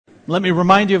Let me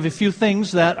remind you of a few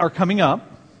things that are coming up.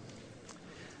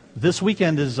 This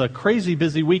weekend is a crazy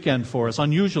busy weekend for us,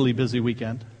 unusually busy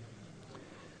weekend.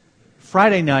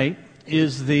 Friday night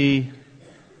is the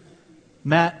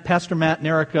Pastor Matt and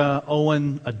Erica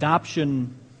Owen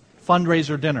adoption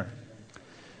fundraiser dinner.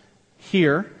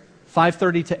 Here,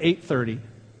 5:30 to 8:30.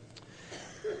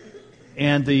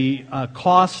 And the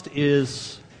cost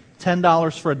is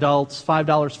 $10 for adults,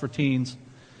 $5 for teens.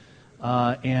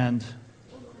 And,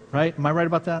 right? Am I right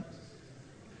about that?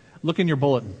 Look in your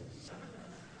bulletin.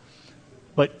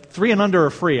 But 3 and under are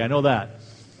free, I know that.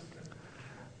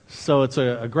 So it's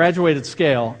a graduated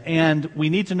scale, and we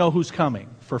need to know who's coming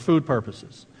for food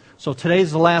purposes. So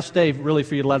today's the last day really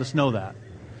for you to let us know that.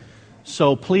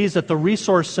 So please, at the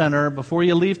Resource Center, before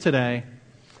you leave today,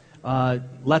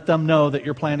 let them know that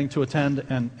you're planning to attend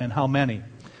and how many.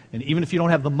 And even if you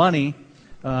don't have the money,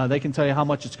 they can tell you how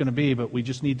much it's going to be, but we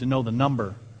just need to know the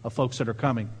number of folks that are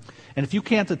coming. And if you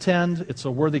can't attend, it's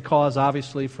a worthy cause,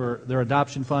 obviously, for their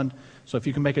adoption fund. So if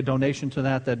you can make a donation to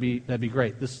that, that'd be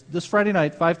great. This Friday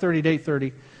night, 5:30 to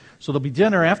 8:30. So there'll be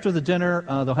dinner. After the dinner,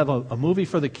 they'll have a movie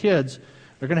for the kids.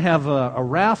 They're going to have a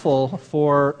raffle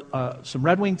for some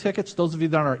Red Wing tickets. Those of you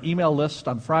that are on our email list,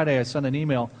 on Friday I sent an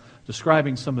email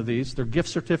describing some of these. They're gift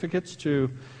certificates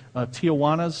to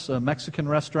Tijuana's Mexican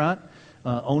restaurant,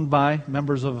 owned by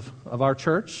members of our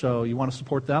church, so you want to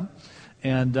support them.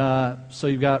 And so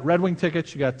you've got Red Wing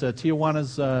tickets, you got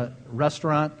Tijuana's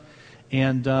restaurant,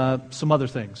 and some other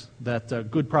things that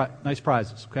nice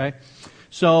prizes, okay?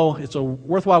 So it's a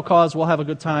worthwhile cause. We'll have a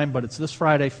good time, but it's this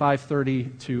Friday,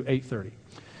 5:30 to 8:30.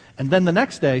 And then the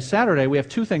next day, Saturday, we have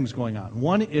 2 things going on.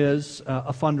 One is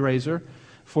a fundraiser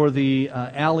for the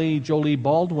Allie Jolie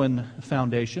Baldwin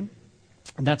Foundation.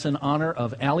 And that's in honor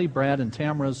of Allie, Brad, and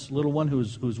Tamara's little one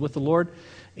who's with the Lord.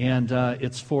 And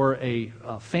it's for a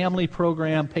family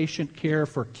program, patient care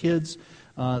for kids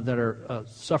that are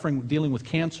dealing with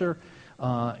cancer,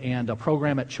 and a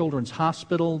program at Children's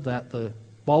Hospital that the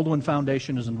Baldwin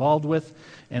Foundation is involved with,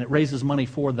 and it raises money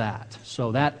for that.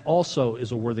 So that also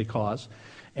is a worthy cause.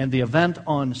 And the event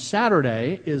on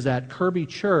Saturday is at Kirby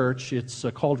Church. It's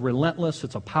called Relentless.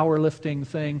 It's a powerlifting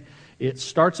thing. It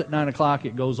starts at 9 o'clock.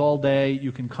 It goes all day.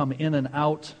 You can come in and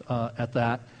out at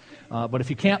that. But if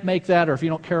you can't make that, or if you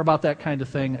don't care about that kind of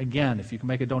thing, again, if you can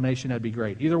make a donation, that'd be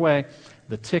great. Either way,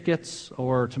 the tickets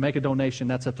or to make a donation,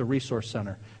 that's at the Resource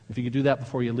Center. If you could do that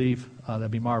before you leave, that'd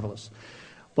be marvelous.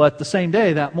 But the same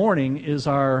day, that morning, is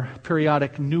our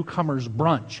periodic newcomers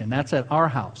brunch, and that's at our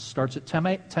house. Starts at 10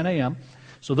 a.m.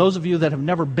 So those of you that have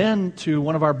never been to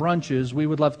one of our brunches, we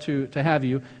would love to have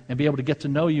you and be able to get to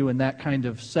know you in that kind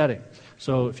of setting.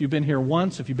 So if you've been here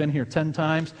once, if you've been here 10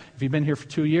 times, if you've been here for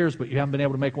 2 years but you haven't been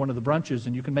able to make one of the brunches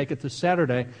and you can make it this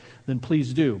Saturday, then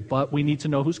please do. But we need to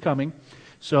know who's coming.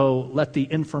 So let the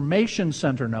information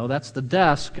center know. That's the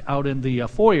desk out in the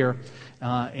foyer,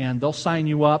 and they'll sign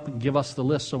you up and give us the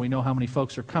list so we know how many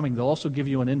folks are coming. They'll also give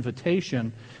you an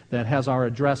invitation that has our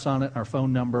address on it, our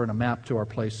phone number, and a map to our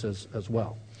place as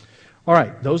well. All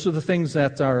right, those are the things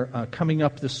that are coming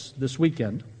up this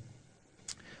weekend.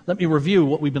 Let me review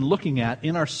what we've been looking at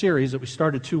in our series that we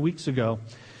started 2 weeks ago,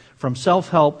 From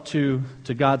Self-Help to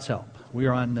God's Help. We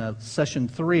are on lesson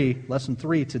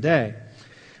 3 today.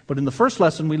 But in the first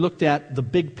lesson, we looked at the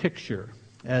big picture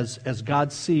as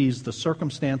God sees the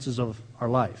circumstances of our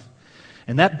life.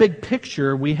 And that big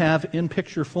picture we have in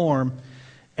picture form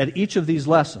at each of these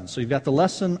lessons. So you've got the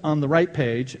lesson on the right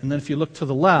page, and then if you look to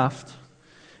the left,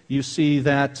 you see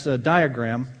that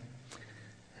diagram.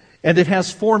 And it has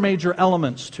 4 major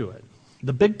elements to it.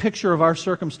 The big picture of our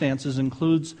circumstances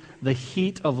includes the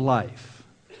heat of life,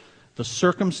 the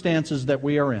circumstances that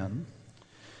we are in,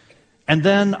 and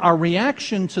then our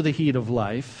reaction to the heat of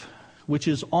life, which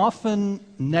is often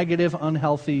negative,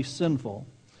 unhealthy, sinful,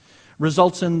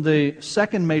 results in the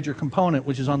second major component,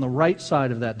 which is on the right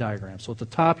side of that diagram. So at the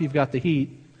top you've got the heat,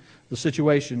 the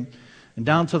situation, and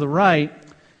down to the right,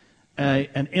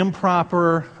 an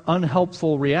improper,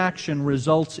 unhelpful reaction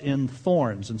results in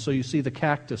thorns. And so you see the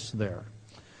cactus there.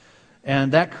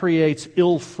 And that creates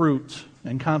ill fruit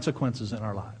and consequences in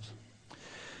our lives.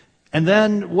 And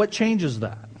then what changes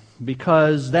that?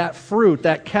 Because that fruit,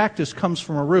 that cactus, comes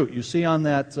from a root. You see on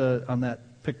that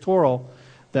pictorial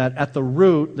that at the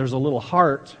root there's a little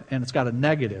heart, and it's got a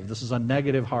negative. This is a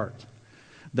negative heart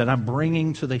that I'm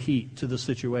bringing to the heat, to the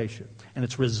situation. And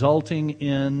it's resulting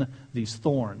in these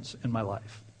thorns in my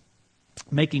life,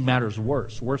 making matters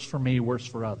worse for me, worse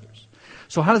for others.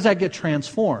 So how does that get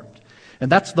transformed?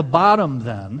 And that's the bottom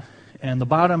then, and the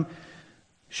bottom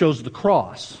shows the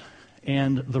cross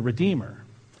and the Redeemer.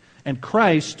 And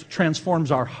Christ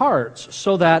transforms our hearts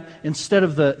so that instead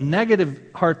of the negative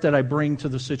heart that I bring to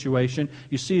the situation,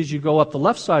 you see as you go up the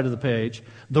left side of the page,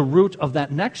 the root of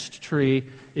that next tree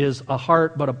is a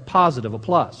heart, but a positive, a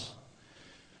plus.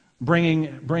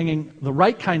 Bringing the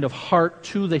right kind of heart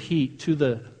to the heat, to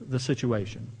the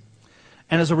situation.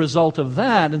 And as a result of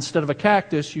that, instead of a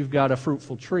cactus, you've got a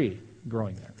fruitful tree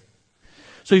growing there.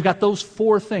 So you've got those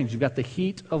four things. You've got the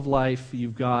heat of life.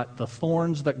 You've got the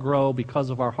thorns that grow because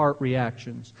of our heart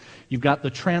reactions. You've got the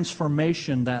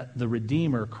transformation that the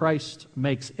Redeemer, Christ,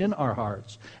 makes in our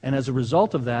hearts. And as a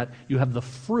result of that, you have the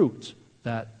fruit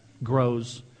that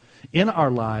grows in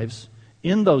our lives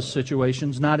in those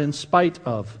situations, not in spite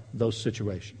of those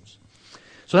situations.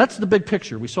 So that's the big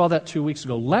picture. We saw that 2 weeks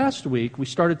ago. Last week, we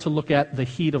started to look at the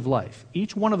heat of life.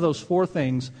 Each one of those four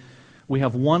things, we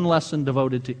have one lesson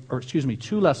devoted to, or excuse me,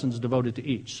 2 lessons devoted to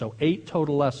each. So 8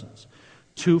 total lessons.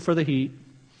 2 for the heat,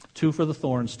 2 for the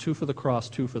thorns, 2 for the cross,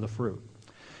 2 for the fruit.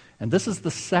 And this is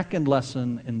the second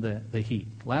lesson in the heat.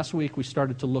 Last week we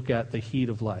started to look at the heat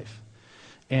of life.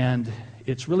 And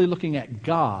it's really looking at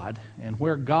God and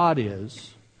where God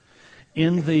is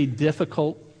in the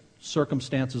difficult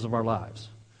circumstances of our lives.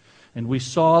 And we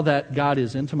saw that God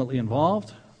is intimately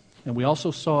involved, and we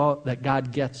also saw that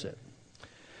God gets it.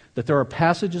 That there are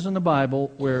passages in the Bible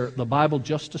where the Bible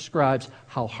just describes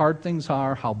how hard things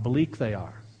are, how bleak they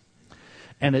are.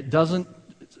 And it doesn't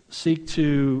seek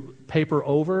to paper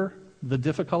over the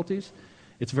difficulties.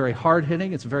 It's very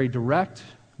hard-hitting. It's very direct.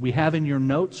 We have in your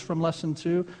notes from Lesson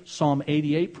 2, Psalm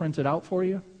 88 printed out for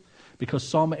you, because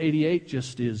Psalm 88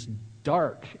 just is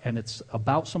dark, and it's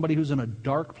about somebody who's in a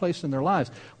dark place in their lives.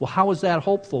 Well, how is that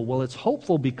hopeful? Well, it's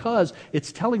hopeful because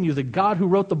it's telling you that God who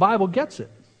wrote the Bible gets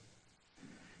it.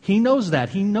 He knows that.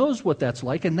 He knows what that's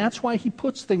like, and that's why he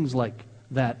puts things like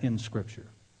that in Scripture.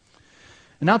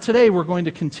 And now today we're going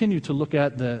to continue to look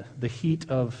at the heat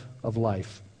of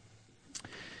life.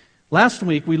 Last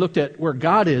week we looked at where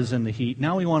God is in the heat.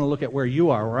 Now we want to look at where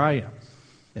you are, where I am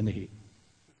in the heat.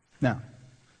 Now,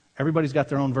 everybody's got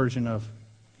their own version of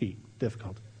heat,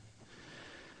 difficulty.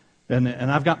 And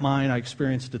I've got mine. I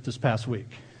experienced it this past week.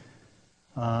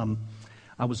 I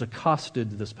was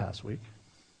accosted this past week.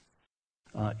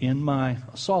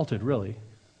 Assaulted, really,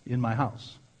 in my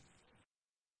house.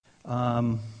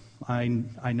 I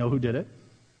know who did it,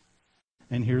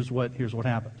 and here's what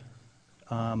happened.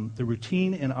 The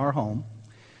routine in our home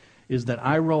is that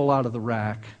I roll out of the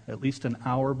rack at least an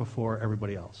hour before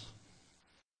everybody else.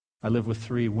 I live with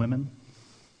 3 women,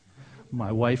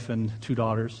 my wife and 2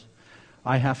 daughters.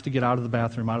 I have to get out of the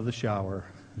bathroom, out of the shower,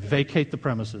 vacate the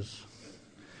premises.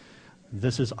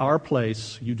 This is our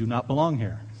place. You do not belong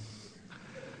here.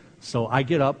 So I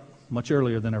get up much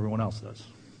earlier than everyone else does.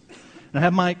 And I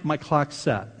have my clock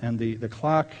set, and the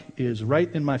clock is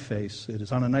right in my face. It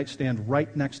is on a nightstand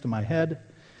right next to my head.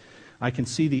 I can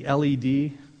see the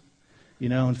LED,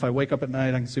 and if I wake up at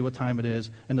night, I can see what time it is,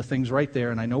 and the thing's right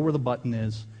there, and I know where the button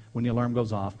is when the alarm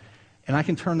goes off. And I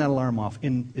can turn that alarm off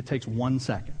it takes 1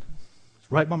 second.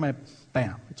 It's right by my,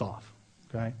 bam, it's off.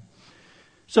 Okay?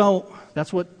 So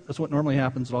that's what normally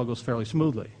happens. It all goes fairly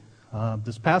smoothly.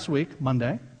 This past week,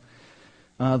 Monday,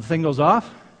 the thing goes off,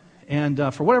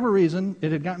 and for whatever reason,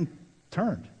 it had gotten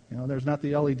turned. There's not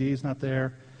the LEDs, not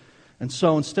there. And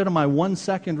so instead of my 1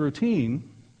 second routine,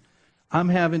 I'm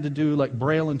having to do like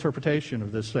Braille interpretation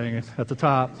of this thing at the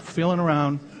top, feeling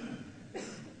around.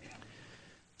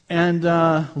 And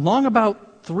long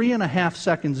about 3.5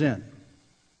 seconds in,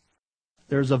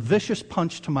 there's a vicious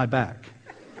punch to my back.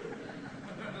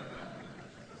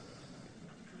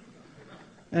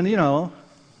 And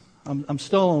I'm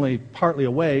still only partly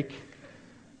awake,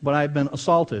 but I've been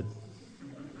assaulted.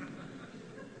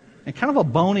 And kind of a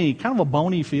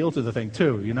bony feel to the thing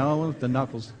too, the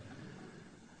knuckles.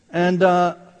 And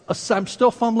I'm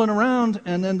still fumbling around,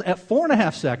 and then at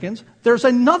 4.5 seconds, there's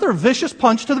another vicious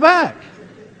punch to the back.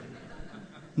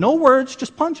 No words,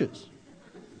 just punches.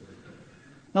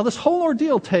 Now this whole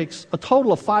ordeal takes a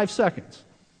total of 5 seconds.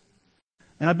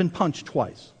 And I've been punched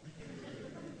twice.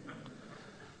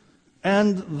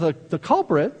 And the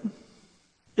culprit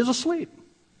is asleep.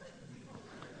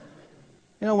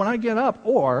 When I get up,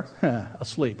 or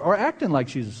asleep, or acting like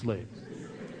she's asleep.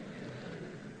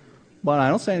 But I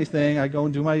don't say anything. I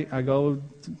go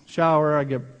shower,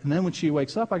 and then when she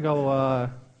wakes up, I go,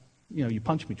 you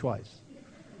punched me twice.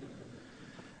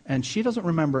 And she doesn't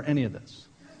remember any of this.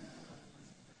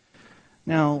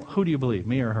 Now, who do you believe,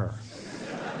 me or her?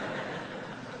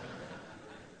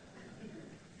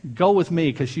 Go with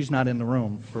me, because she's not in the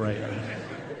room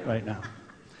right now.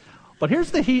 But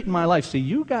here's the heat in my life. See,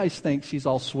 you guys think she's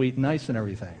all sweet and nice and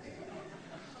everything.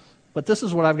 But this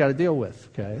is what I've got to deal with,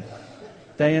 okay?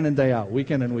 Day in and day out, week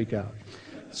in and week out.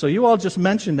 So you all just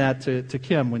mention that to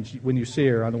Kim when you see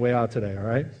her on the way out today, all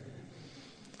right?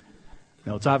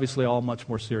 No, it's obviously all much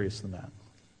more serious than that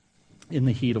in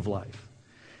the heat of life.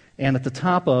 And at the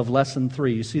top of Lesson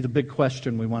 3, you see the big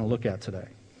question we want to look at today.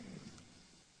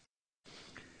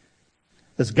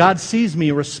 As God sees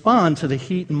me respond to the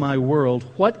heat in my world,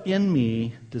 what in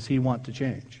me does He want to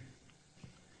change?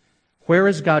 Where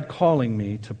is God calling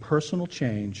me to personal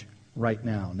change right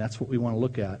now? And that's what we want to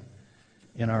look at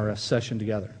in our session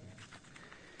together.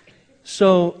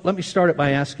 So let me start it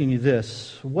by asking you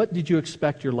this. What did you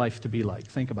expect your life to be like?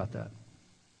 Think about that.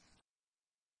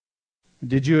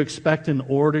 Did you expect an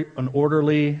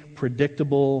orderly,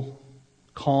 predictable,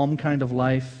 calm kind of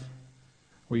life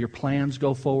where your plans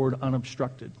go forward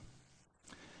unobstructed?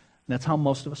 And that's how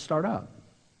most of us start out.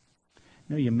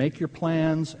 You make your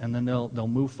plans, and then they'll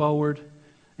move forward,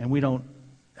 and we don't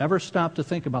ever stop to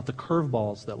think about the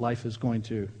curveballs that life is going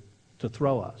to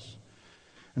throw us.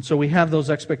 And so we have those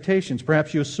expectations.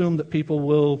 Perhaps you assume that people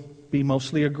will be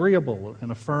mostly agreeable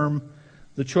and affirm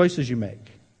the choices you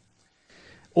make.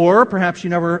 Or perhaps you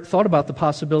never thought about the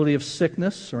possibility of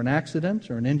sickness or an accident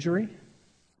or an injury.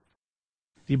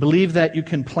 Do you believe that you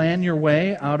can plan your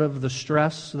way out of the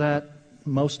stress that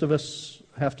most of us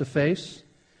have to face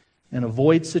and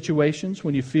avoid situations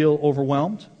when you feel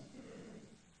overwhelmed?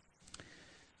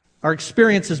 Our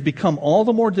experiences become all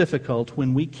the more difficult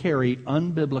when we carry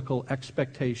unbiblical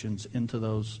expectations into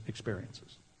those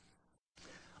experiences.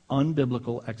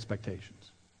 Unbiblical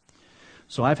expectations.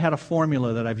 So I've had a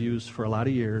formula that I've used for a lot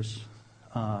of years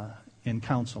in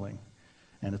counseling,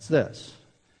 and it's this: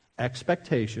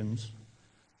 expectations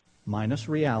minus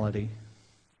reality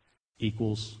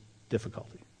equals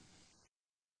difficulty.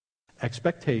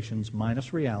 Expectations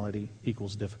minus reality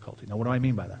equals difficulty. Now, what do I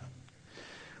mean by that?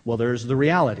 Well, there's the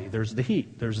reality, there's the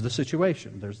heat, there's the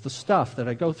situation, there's the stuff that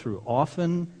I go through,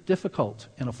 often difficult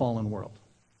in a fallen world.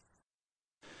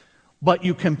 But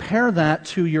you compare that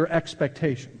to your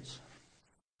expectations.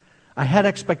 I had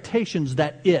expectations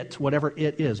that whatever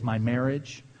it is, my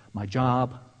marriage, my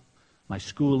job, my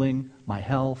schooling, my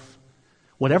health,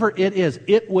 whatever it is,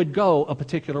 it would go a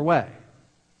particular way.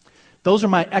 Those are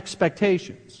my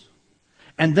expectations.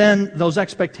 And then those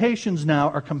expectations now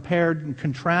are compared and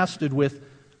contrasted with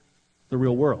the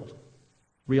real world,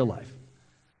 real life,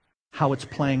 how it's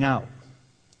playing out.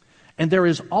 And there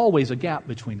is always a gap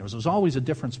between those. There's always a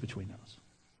difference between those.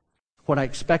 What I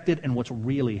expected and what's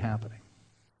really happening.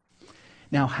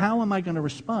 Now, how am I going to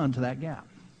respond to that gap,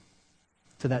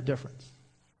 to that difference?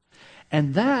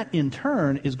 And that, in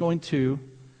turn, is going to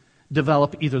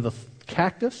develop either the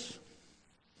cactus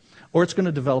or it's going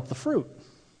to develop the fruit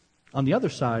on the other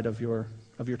side of your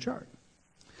chart.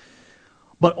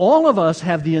 But all of us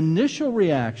have the initial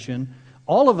reaction.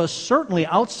 All of us, certainly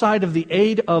outside of the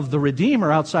aid of the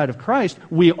Redeemer, outside of Christ,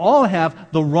 we all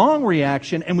have the wrong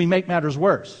reaction, and we make matters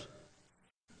worse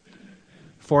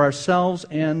for ourselves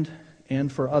and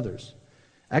for others.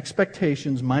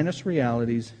 Expectations minus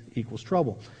realities equals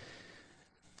trouble.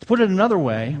 To put it another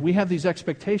way, we have these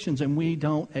expectations and we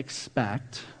don't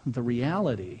expect the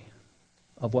reality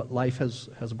of what life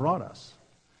has brought us.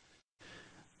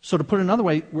 So to put it another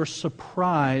way, we're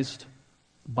surprised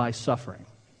by suffering.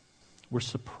 We're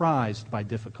surprised by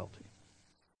difficulty.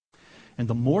 And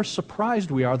the more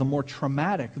surprised we are, the more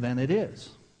traumatic then it is.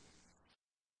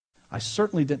 I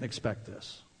certainly didn't expect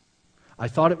this. I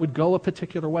thought it would go a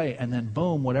particular way, and then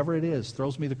boom, whatever it is,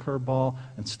 throws me the curveball.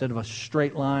 Instead of a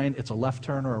straight line, it's a left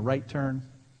turn or a right turn.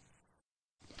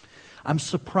 I'm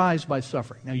surprised by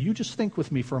suffering. Now, you just think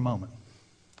with me for a moment.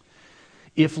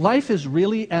 If life is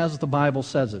really as the Bible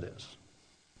says it is,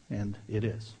 and it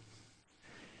is,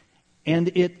 and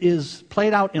it is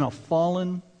played out in a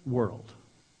fallen world,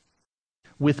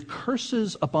 with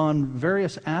curses upon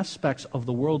various aspects of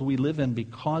the world we live in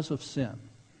because of sin,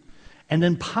 and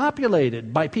then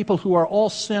populated by people who are all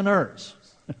sinners,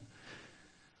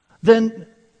 then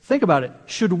think about it.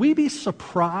 Should we be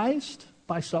surprised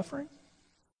by suffering?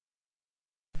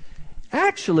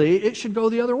 Actually, it should go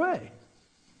the other way.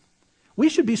 We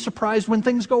should be surprised when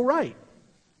things go right.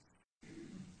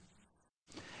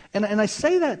 And I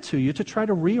say that to you to try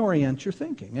to reorient your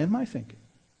thinking and my thinking.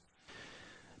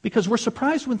 Because we're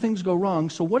surprised when things go wrong,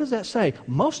 so what does that say?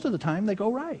 Most of the time they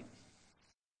go right.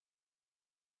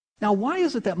 Now, why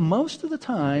is it that most of the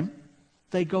time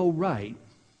they go right,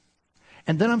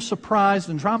 and then I'm surprised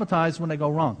and traumatized when they go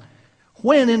wrong?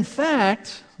 When, in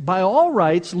fact, by all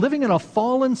rights, living in a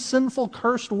fallen, sinful,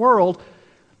 cursed world,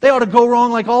 they ought to go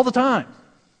wrong like all the time.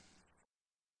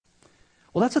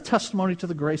 Well, that's a testimony to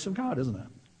the grace of God, isn't it?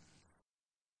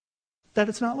 that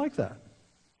it's not like that.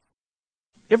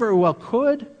 It very well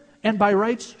could, and by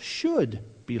rights should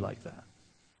be like that.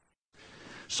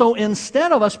 So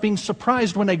instead of us being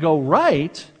surprised when they go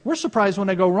right, we're surprised when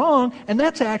they go wrong, and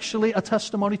that's actually a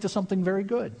testimony to something very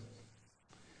good.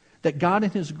 That God in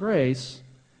His grace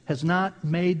has not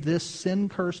made this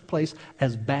sin-cursed place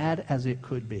as bad as it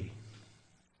could be.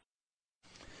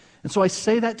 And so I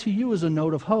say that to you as a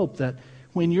note of hope, that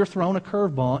when you're thrown a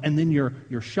curveball and then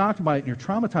you're shocked by it and you're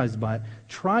traumatized by it,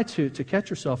 try to catch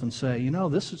yourself and say,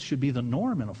 this should be the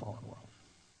norm in a fallen world.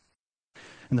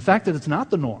 And the fact that it's not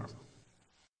the norm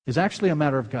is actually a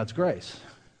matter of God's grace.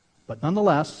 But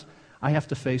nonetheless, I have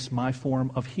to face my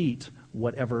form of heat,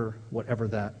 whatever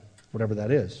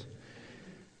that is.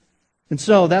 And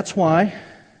so that's why,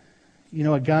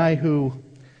 a guy who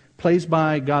plays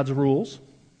by God's rules,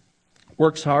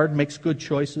 works hard, makes good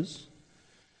choices,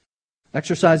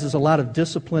 exercises a lot of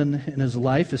discipline in his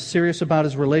life, is serious about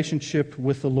his relationship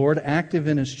with the Lord, active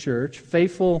in his church,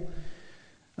 faithful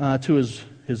to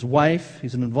his wife,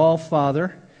 he's an involved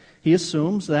father. He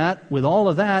assumes that with all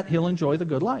of that, he'll enjoy the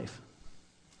good life.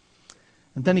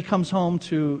 And then he comes home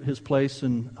to his place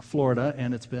in Florida,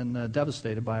 and it's been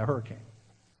devastated by a hurricane.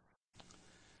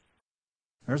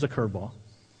 There's a curveball.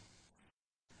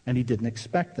 And he didn't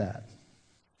expect that.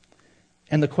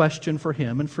 And the question for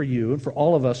him and for you and for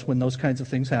all of us when those kinds of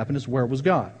things happen is, where was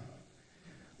God?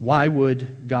 Why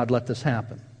would God let this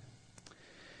happen?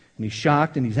 And he's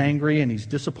shocked and he's angry and he's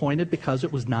disappointed because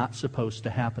it was not supposed to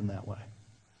happen that way.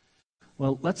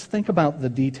 Well, let's think about the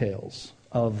details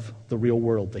of the real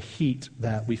world, the heat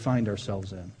that we find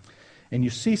ourselves in. And you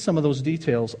see some of those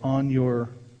details on your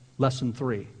lesson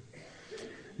 3,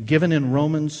 given in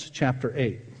Romans chapter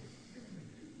 8.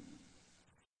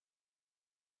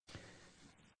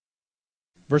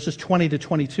 Verses 20 to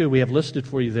 22 we have listed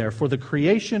for you there. For the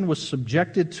creation was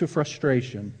subjected to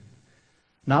frustration,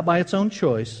 not by its own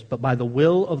choice, but by the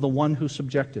will of the one who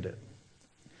subjected it,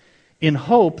 in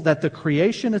hope that the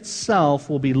creation itself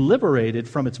will be liberated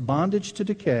from its bondage to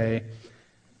decay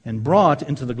and brought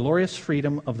into the glorious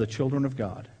freedom of the children of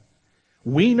God.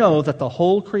 We know that the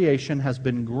whole creation has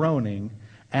been groaning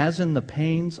as in the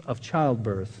pains of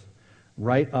childbirth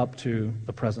right up to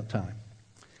the present time.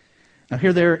 Now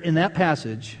here there in that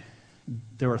passage,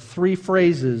 there are 3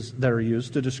 phrases that are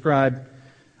used to describe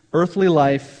earthly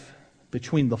life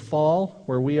between the fall,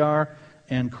 where we are,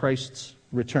 and Christ's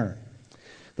return.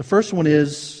 The first one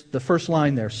is, the first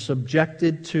line there,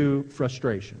 subjected to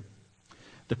frustration.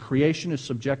 The creation is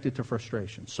subjected to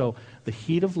frustration. So the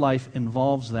heat of life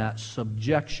involves that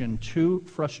subjection to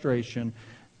frustration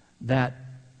that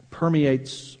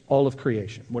permeates all of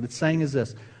creation. What it's saying is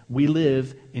this: we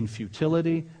live in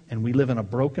futility and we live in a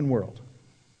broken world.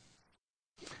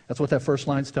 That's what that first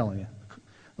line's telling you.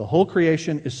 The whole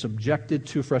creation is subjected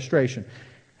to frustration.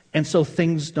 And so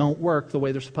things don't work the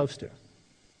way they're supposed to.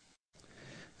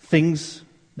 Things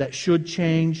that should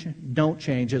change don't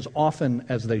change as often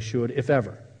as they should, if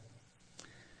ever.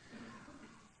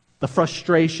 The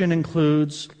frustration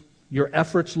includes your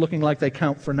efforts looking like they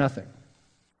count for nothing.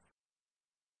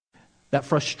 That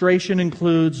frustration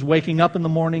includes waking up in the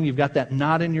morning, you've got that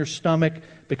knot in your stomach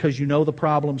because you know the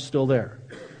problem's still there.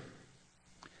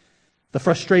 The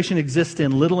frustration exists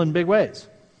in little and big ways.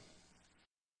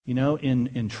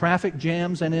 In traffic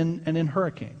jams and in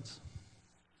hurricanes.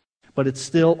 But it's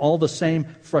still all the same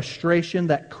frustration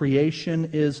that creation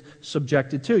is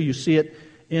subjected to. You see it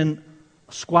in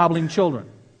squabbling children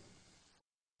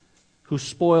who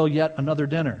spoil yet another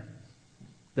dinner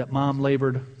that mom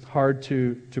labored hard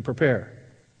to prepare.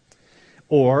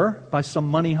 Or by some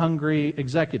money-hungry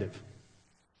executive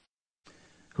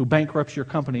who bankrupts your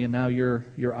company and now you're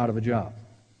out of a job.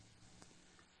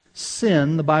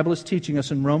 Sin, the Bible is teaching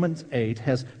us in Romans 8,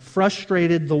 has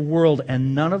frustrated the world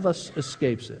and none of us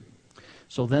escapes it.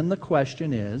 So then the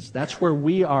question is, that's where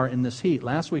we are in this heat.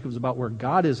 Last week it was about where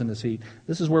God is in this heat.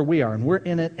 This is where we are, and we're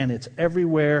in it, and it's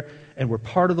everywhere, and we're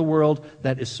part of the world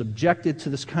that is subjected to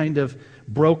this kind of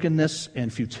brokenness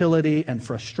and futility and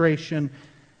frustration.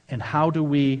 And how do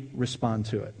we respond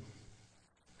to it?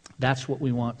 That's what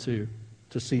we want to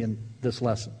see in this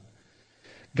lesson.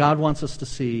 God wants us to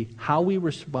see how we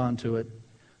respond to it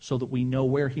so that we know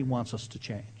where He wants us to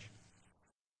change.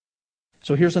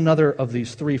 So here's another of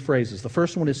these 3 phrases. The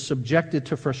first one is subjected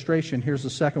to frustration. Here's the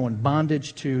second one,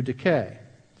 bondage to decay.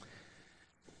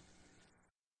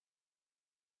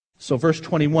 So verse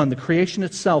 21, the creation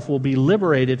itself will be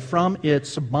liberated from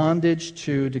its bondage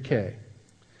to decay.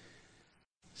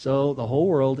 So the whole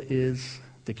world is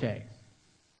decaying,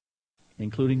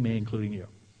 including me, including you.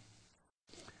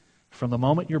 From the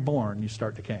moment you're born, you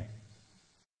start decaying.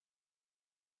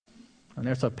 And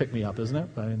that's a pick-me-up, isn't it?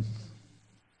 I mean,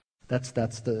 that's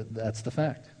the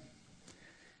fact.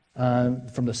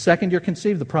 From the second you're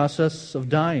conceived, the process of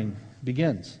dying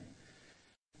begins.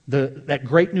 That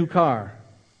great new car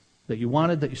that you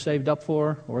wanted, that you saved up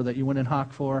for, or that you went and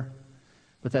hocked for,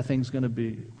 but that thing's going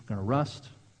to rust,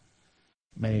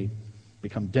 may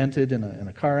become dented in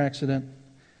a car accident.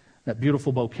 That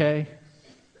beautiful bouquet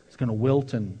is going to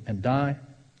wilt and die.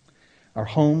 Our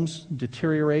homes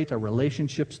deteriorate, our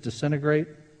relationships disintegrate.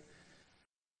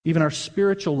 Even our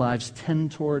spiritual lives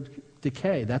tend toward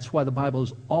decay. That's why the Bible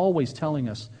is always telling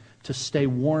us to stay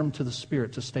warm to the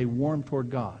Spirit, to stay warm toward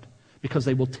God, because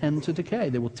they will tend to decay.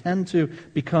 They will tend to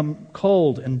become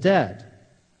cold and dead.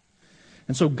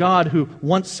 And so God, who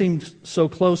once seemed so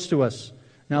close to us,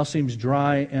 now seems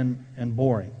dry and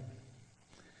boring.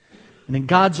 And in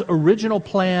God's original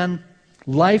plan,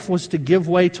 life was to give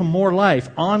way to more life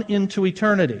on into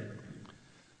eternity.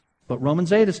 But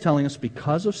Romans 8 is telling us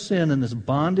because of sin and this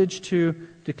bondage to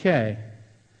decay,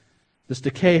 this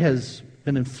decay has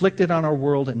been inflicted on our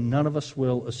world and none of us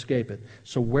will escape it.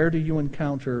 So where do you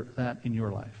encounter that in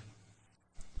your life?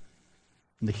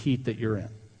 In the heat that you're in.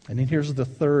 And then here's the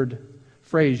third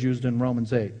phrase used in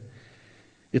Romans 8.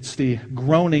 It's the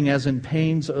groaning as in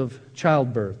pains of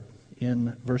childbirth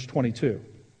in verse 22.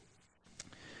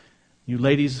 You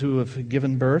ladies who have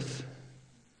given birth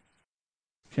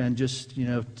can just,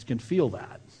 can feel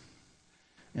that.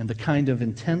 And the kind of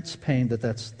intense pain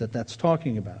that's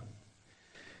talking about.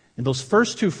 In those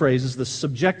first two phrases, the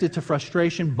subjected to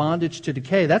frustration, bondage to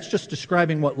decay, that's just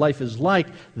describing what life is like.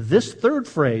 This third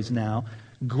phrase now,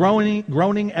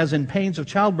 groaning as in pains of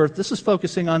childbirth, this is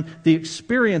focusing on the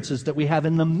experiences that we have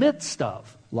in the midst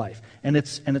of life. And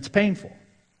it's painful.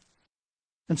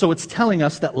 And so it's telling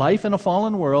us that life in a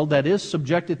fallen world that is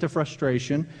subjected to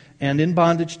frustration and in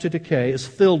bondage to decay is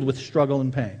filled with struggle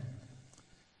and pain.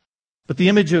 But the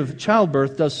image of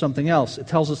childbirth does something else. It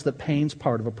tells us that pain's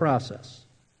part of a process.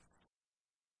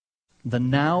 The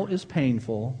now is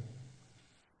painful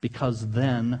because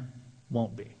then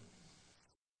won't be.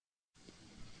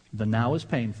 The now is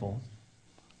painful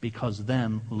because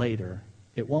then later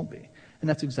it won't be. And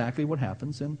that's exactly what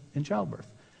happens in childbirth.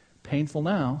 Painful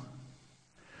now,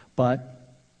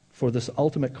 but for this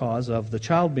ultimate cause of the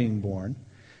child being born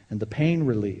and the pain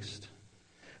released.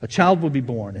 A child will be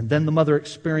born, and then the mother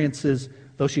experiences,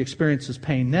 though she experiences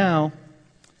pain now,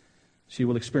 she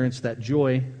will experience that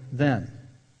joy then.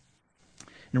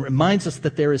 And it reminds us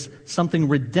that there is something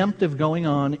redemptive going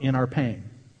on in our pain.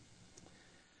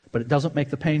 But it doesn't make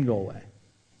the pain go away.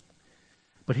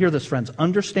 But hear this, friends.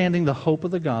 Understanding the hope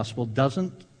of the gospel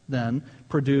doesn't then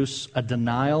produce a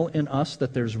denial in us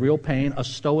that there's real pain, a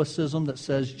stoicism that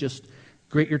says just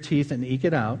grit your teeth and eke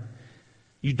it out.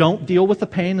 You don't deal with the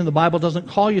pain, and the Bible doesn't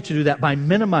call you to do that by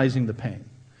minimizing the pain.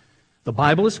 The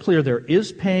Bible is clear, there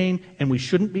is pain, and we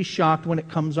shouldn't be shocked when it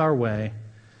comes our way.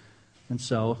 And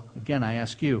so, again, I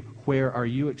ask you, where are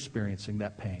you experiencing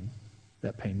that pain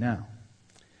now?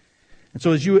 And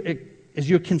so as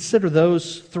you consider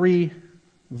those three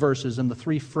verses and the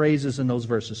three phrases in those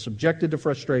verses, subjected to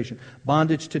frustration,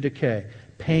 bondage to decay,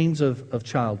 pains of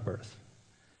childbirth.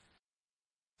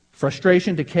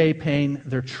 Frustration, decay, pain,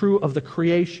 they're true of the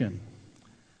creation.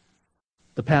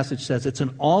 The passage says it's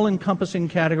an all-encompassing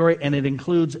category and it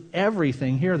includes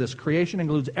everything. Hear this, creation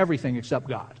includes everything except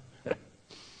God.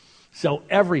 So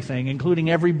everything, including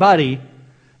everybody,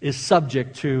 is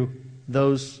subject to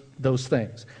those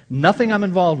things. Nothing I'm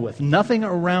involved with, nothing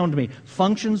around me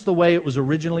functions the way it was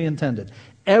originally intended.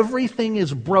 Everything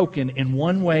is broken in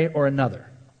one way or another.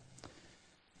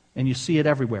 And you see it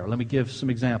everywhere. Let me give some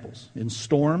examples. In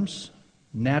storms,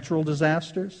 natural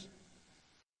disasters,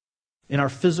 in our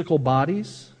physical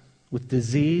bodies, with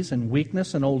disease and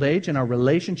weakness and old age, in our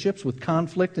relationships with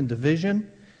conflict and division,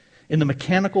 in the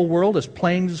mechanical world as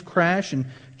planes crash and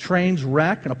trains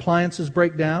wreck and appliances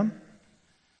break down,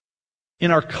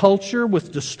 in our culture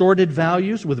with distorted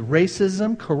values, with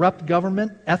racism, corrupt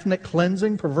government, ethnic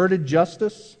cleansing, perverted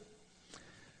justice,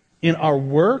 in our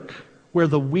work where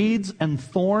the weeds and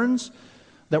thorns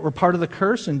that were part of the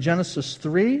curse in Genesis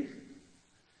 3,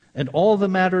 and all the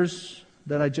matters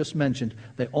that I just mentioned,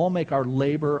 they all make our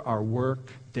labor, our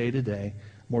work, day to day,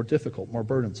 more difficult, more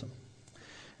burdensome.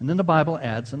 And then the Bible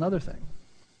adds another thing.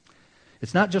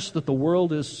 It's not just that the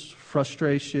world is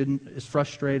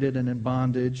frustrated and in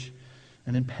bondage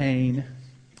and in pain.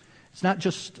 It's not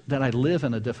just that I live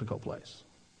in a difficult place.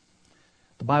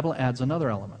 The Bible adds another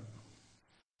element.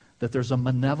 That there's a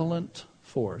malevolent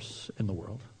force in the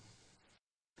world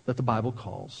that the Bible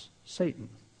calls Satan,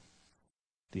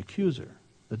 the accuser,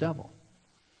 the devil.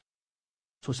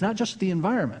 So it's not just the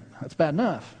environment. That's bad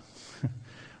enough.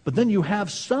 But then you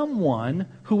have someone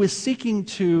who is seeking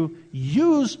to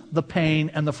use the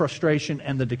pain and the frustration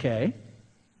and the decay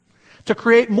to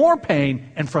create more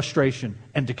pain and frustration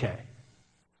and decay.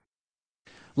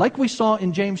 Like we saw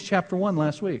in James chapter 1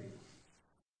 last week.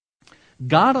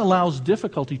 God allows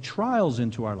difficulty, trials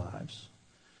into our lives.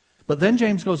 But then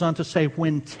James goes on to say,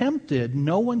 when tempted,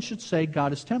 no one should say,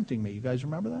 God is tempting me. You guys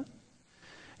remember that?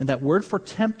 And that word for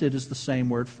tempted is the same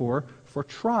word for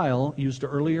trial used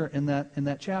earlier in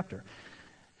that chapter.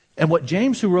 And what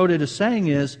James, who wrote it, is saying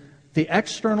is, the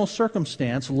external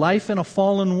circumstance, life in a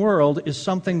fallen world, is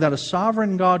something that a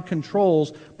sovereign God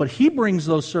controls, but He brings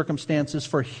those circumstances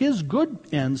for His good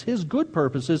ends, His good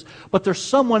purposes, but there's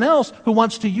someone else who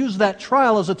wants to use that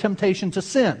trial as a temptation to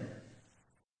sin.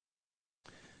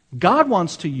 God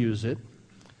wants to use it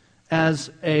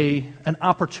as an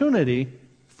opportunity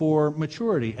for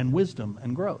maturity and wisdom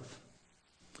and growth.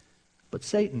 But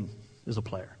Satan is a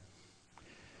player.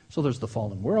 So there's the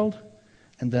fallen world,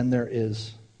 and then there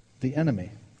is the enemy.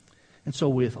 And so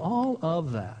with all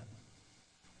of that,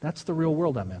 that's the real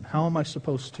world I'm in. How am I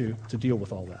supposed to deal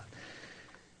with all that?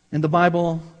 And the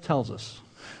Bible tells us,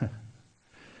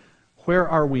 where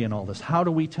are we in all this? How do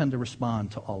we tend to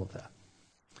respond to all of that?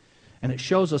 And it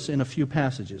shows us in a few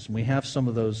passages. And we have some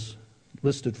of those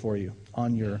listed for you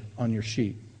on your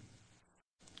sheet.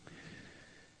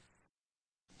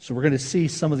 So we're going to see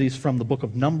some of these from the book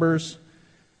of Numbers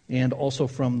and also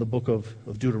from the book of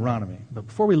Deuteronomy. But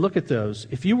before we look at those,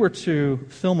 if you were to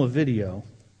film a video,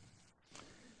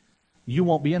 you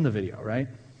won't be in the video, right?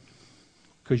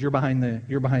 Because you're behind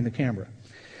the camera.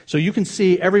 So you can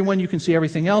see everyone, you can see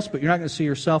everything else, but you're not going to see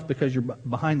yourself because you're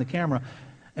behind the camera.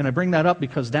 And I bring that up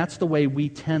because that's the way we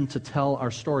tend to tell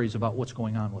our stories about what's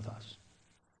going on with us.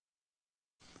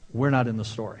 We're not in the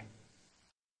story.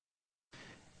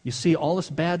 You see, all this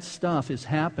bad stuff is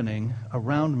happening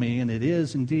around me, and it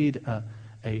is indeed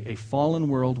a fallen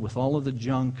world with all of the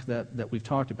junk that we've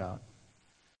talked about.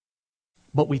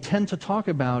 But we tend to talk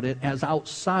about it as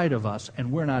outside of us,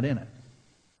 and we're not in it.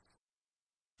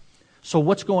 So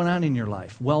what's going on in your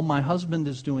life? Well, my husband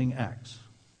is doing X.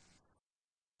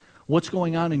 What's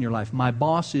going on in your life? My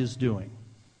boss is doing.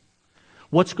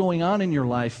 What's going on in your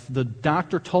life? The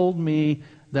doctor told me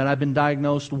that I've been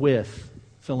diagnosed with,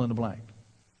 fill in the blank.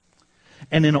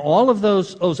 And in all of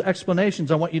those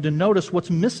explanations, I want you to notice what's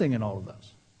missing in all of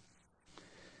those.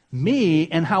 Me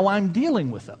and how I'm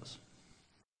dealing with those.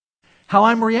 How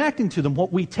I'm reacting to them.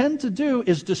 What we tend to do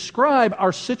is describe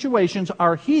our situations,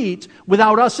 our heat,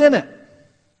 without us in it.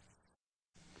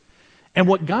 And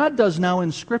what God does now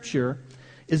in Scripture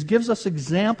is gives us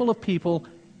example of people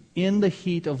in the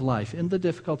heat of life, in the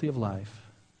difficulty of life,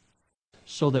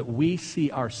 so that we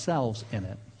see ourselves in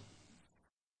it.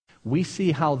 We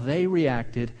see how they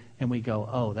reacted, and we go,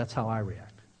 oh, that's how I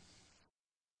react.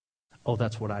 Oh,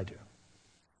 that's what I do.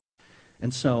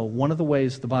 And so one of the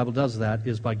ways the Bible does that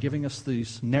is by giving us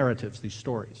these narratives, these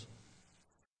stories,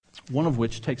 one of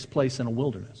which takes place in a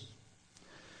wilderness,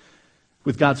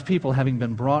 with God's people having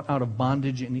been brought out of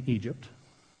bondage in Egypt,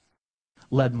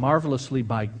 led marvelously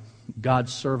by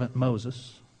God's servant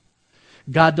Moses.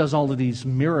 God does all of these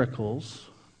miracles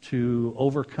to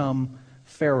overcome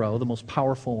Pharaoh, the most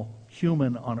powerful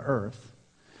human on earth.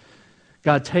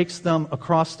 God takes them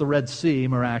across the Red Sea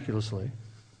miraculously.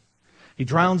 He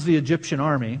drowns the Egyptian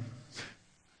army.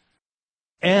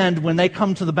 And when they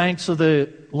come to the banks of the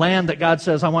land that God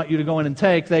says, I want you to go in and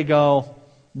take, they go,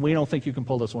 we don't think you can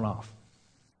pull this one off.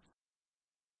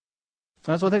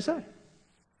 That's what they say.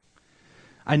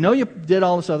 I know you did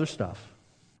all this other stuff,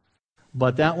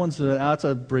 but that's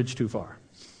a bridge too far.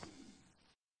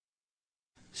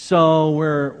 So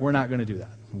we're not going to do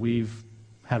that. We've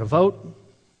had a vote,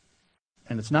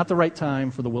 and it's not the right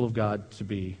time for the will of God to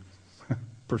be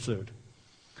pursued.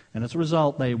 And as a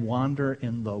result, they wander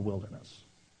in the wilderness.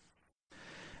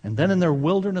 And then in their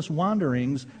wilderness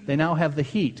wanderings, they now have the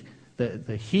heat.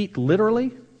 The heat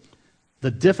literally,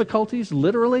 the difficulties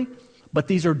literally, but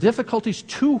these are difficulties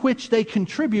to which they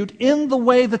contribute in the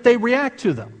way that they react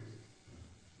to them.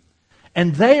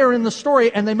 And they are in the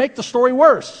story, and they make the story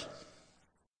worse.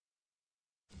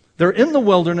 They're in the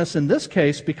wilderness in this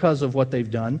case because of what they've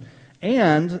done,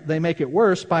 and they make it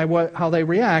worse by how they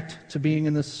react to being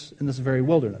in this very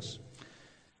wilderness.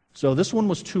 So this one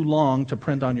was too long to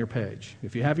print on your page.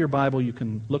 If you have your Bible, you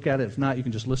can look at it. If not, you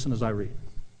can just listen as I read.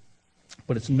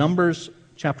 But it's Numbers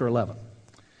chapter 11.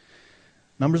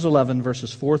 Numbers 11,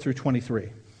 verses 4 through 23.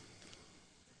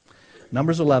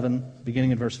 Numbers 11,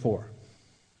 beginning in verse 4.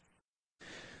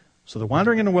 So they're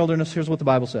wandering in the wilderness. Here's what the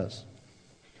Bible says.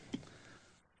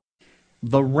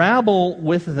 The rabble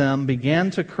with them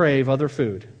began to crave other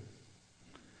food.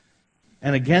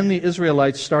 And again the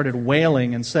Israelites started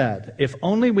wailing and said, "If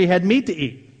only we had meat to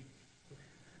eat.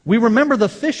 We remember the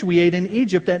fish we ate in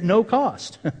Egypt at no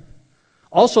cost.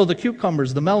 Also the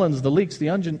cucumbers, the melons, the leeks, the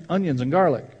onions, and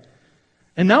garlic.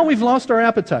 And now we've lost our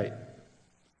appetite.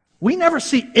 We never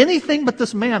see anything but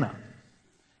this manna."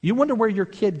 You wonder where your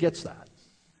kid gets that.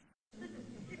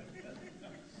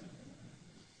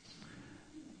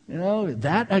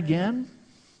 That again?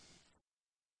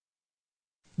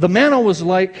 The manna was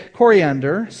like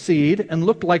coriander seed and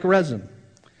looked like resin.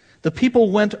 The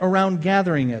people went around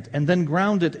gathering it and then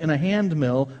ground it in a hand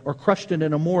mill or crushed it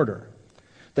in a mortar.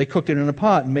 They cooked it in a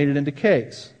pot and made it into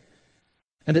cakes.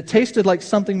 And it tasted like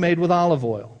something made with olive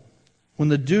oil. When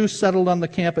the dew settled on the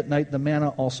camp at night, the manna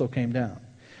also came down.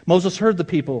 Moses heard the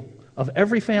people of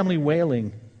every family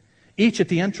wailing, each at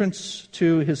the entrance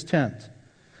to his tent.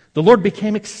 The Lord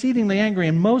became exceedingly angry,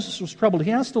 and Moses was troubled.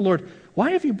 He asked the Lord,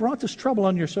 "Why have you brought this trouble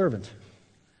on your servant?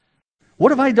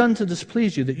 What have I done to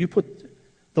displease you that you put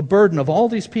the burden of all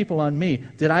these people on me?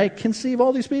 Did I conceive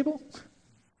all these people?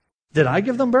 Did I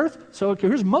give them birth?" So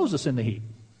here's Moses in the heat.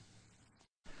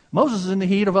 Moses is in the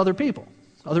heat of other people.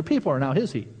 Other people are now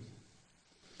his heat.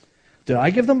 "Did I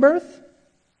give them birth?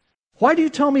 Why do you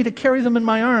tell me to carry them in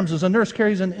my arms as a nurse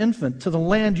carries an infant to the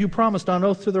land you promised on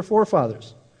oath to their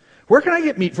forefathers? Where can I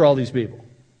get meat for all these people?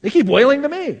 They keep wailing to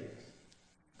me.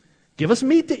 Give us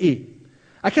meat to eat.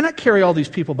 I cannot carry all these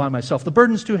people by myself. The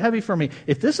burden's too heavy for me.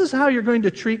 If this is how you're going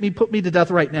to treat me, put me to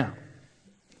death right now.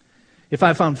 If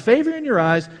I found favor in your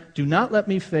eyes, do not let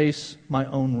me face my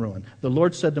own ruin." The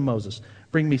Lord said to Moses,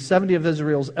 "Bring me 70 of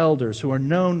Israel's elders who are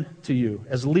known to you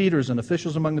as leaders and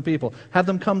officials among the people. Have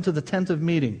them come to the tent of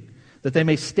meeting, that they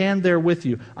may stand there with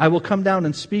you. I will come down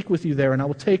and speak with you there, and I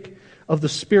will take of the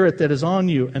Spirit that is on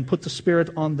you and put the Spirit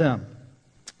on them.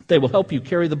 They will help you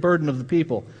carry the burden of the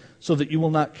people so that you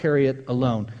will not carry it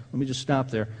alone." Let me just stop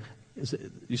there.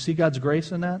 You see God's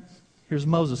grace in that? Here's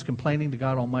Moses complaining to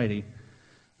God Almighty,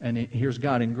 and here's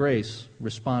God in grace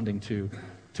responding to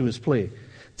his plea.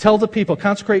 "Tell the people,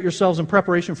 consecrate yourselves in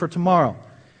preparation for tomorrow,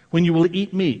 when you will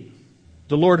eat meat.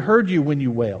 The Lord heard you when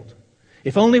you wailed.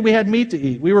 If only we had meat to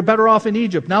eat. We were better off in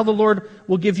Egypt. Now the Lord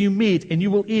will give you meat, and you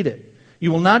will eat it.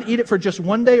 You will not eat it for just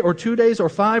 1 day or 2 days or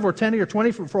 5 or 10 or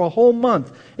 20 for a whole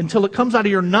month until it comes out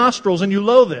of your nostrils and you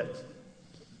loathe it.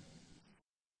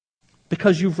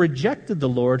 Because you've rejected the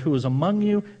Lord who is among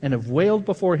you and have wailed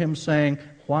before him, saying,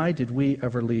 'Why did we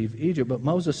ever leave Egypt?' But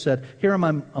Moses said, 'Here am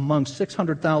I among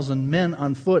 600,000 men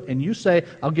on foot, and you say,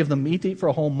 I'll give them meat to eat for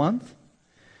a whole month?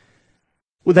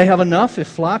 Would they have enough if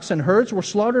flocks and herds were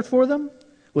slaughtered for them?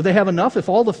 Would they have enough if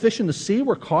all the fish in the sea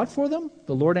were caught for them?'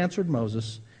 The Lord answered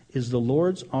Moses, 'Is the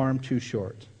Lord's arm too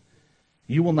short?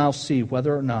 You will now see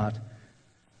whether or not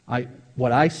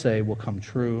what I say will come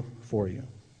true for you.'"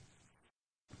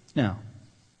 Now,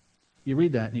 you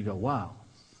read that and you go, wow.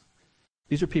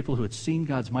 These are people who had seen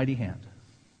God's mighty hand.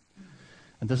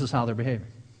 And this is how they're behaving.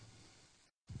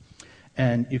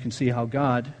 And you can see how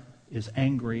God is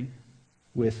angry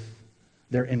with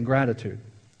their ingratitude.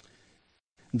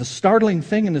 The startling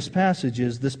thing in this passage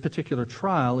is this particular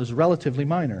trial is relatively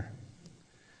minor.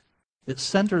 It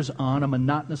centers on a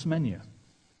monotonous menu.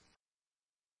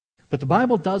 But the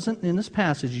Bible doesn't, in this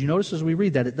passage, you notice as we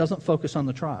read that, it doesn't focus on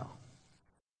the trial.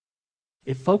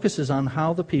 It focuses on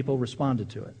how the people responded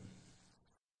to it.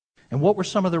 And what were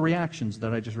some of the reactions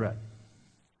that I just read?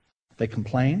 They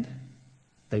complained.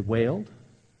 They wailed.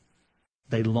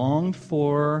 They longed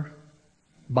for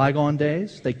bygone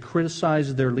days. They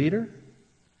criticized their leader.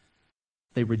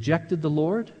 They rejected the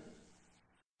Lord.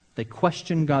 They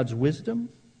questioned God's wisdom.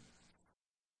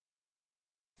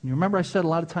 And you remember I said a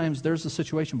lot of times there's a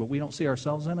situation, but we don't see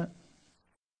ourselves in it?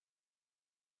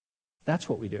 That's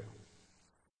what we do.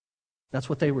 That's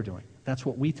what they were doing. That's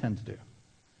what we tend to do.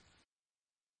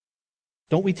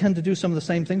 Don't we tend to do some of the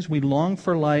same things? We long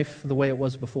for life the way it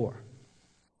was before.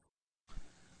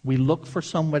 We look for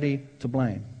somebody to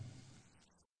blame.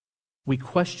 We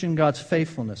question God's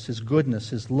faithfulness, His goodness,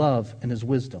 His love, and His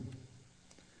wisdom.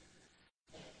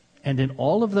 And in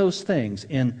all of those things,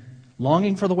 in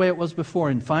longing for the way it was before,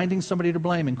 in finding somebody to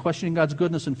blame, in questioning God's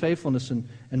goodness and faithfulness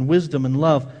and wisdom and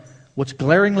love, what's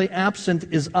glaringly absent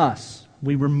is us.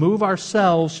 We remove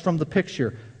ourselves from the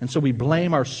picture, and so we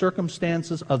blame our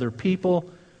circumstances, other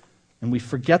people, and we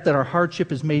forget that our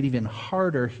hardship is made even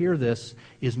harder, hear this,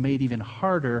 is made even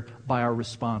harder by our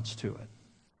response to it.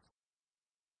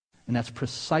 And that's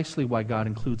precisely why God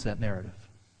includes that narrative,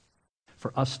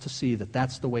 for us to see that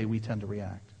that's the way we tend to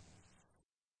react.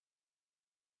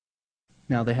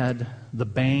 Now, they had the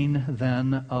bane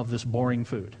then of this boring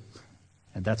food,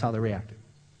 and that's how they reacted.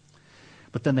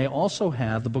 But then they also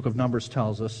have, the book of Numbers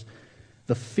tells us,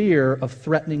 the fear of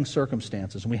threatening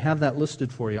circumstances. And we have that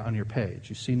listed for you on your page.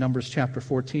 You see Numbers chapter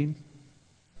 14?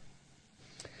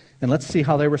 And let's see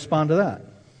how they respond to that.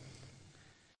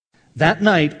 That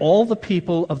night, all the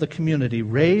people of the community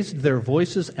raised their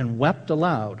voices and wept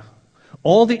aloud.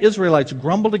 All the Israelites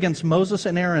grumbled against Moses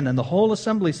and Aaron, and the whole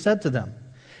assembly said to them,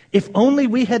 "If only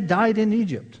we had died in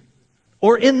Egypt,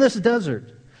 or in this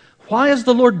desert. Why is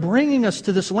the Lord bringing us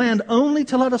to this land only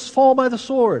to let us fall by the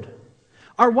sword?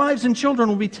 Our wives and children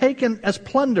will be taken as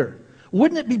plunder.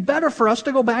 Wouldn't it be better for us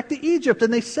to go back to Egypt?"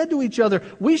 And they said to each other,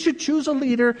 "We should choose a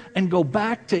leader and go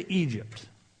back to Egypt."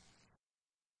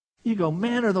 You go,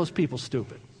 man, are those people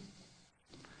stupid?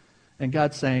 And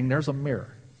God's saying, there's a mirror.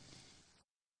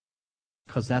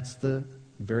 Because that's the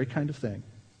very kind of thing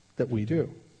that we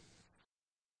do.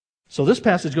 So this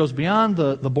passage goes beyond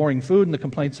the boring food and the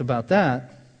complaints about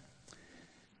that.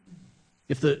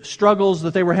 If the struggles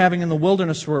that they were having in the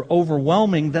wilderness were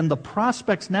overwhelming, then the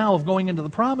prospects now of going into the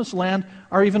promised land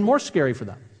are even more scary for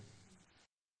them.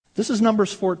 This is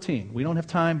Numbers 14. We don't have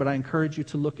time, but I encourage you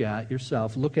to look at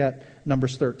yourself. Look at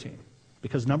Numbers 13.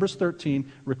 Because Numbers 13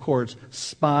 records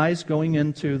spies going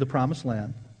into the promised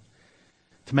land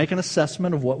to make an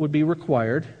assessment of what would be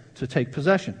required to take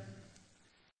possession.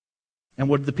 And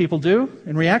what did the people do?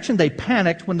 In reaction, they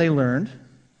panicked when they learned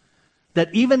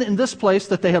that even in this place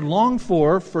that they had longed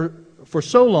for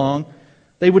so long,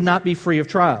 they would not be free of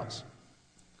trials.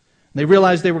 They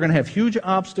realized they were going to have huge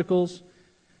obstacles.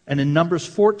 And in Numbers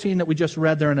 14 that we just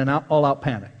read, they're in an all-out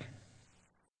panic.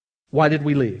 Why did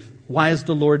we leave? Why is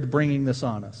the Lord bringing this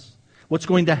on us? What's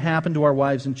going to happen to our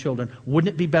wives and children?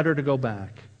 Wouldn't it be better to go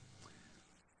back?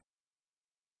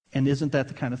 And isn't that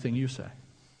the kind of thing you say?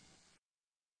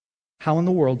 How in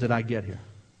the world did I get here?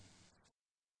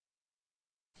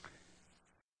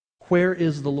 Where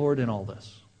is the Lord in all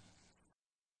this?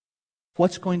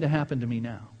 What's going to happen to me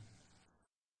now?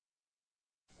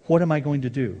 What am I going to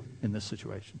do in this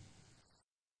situation?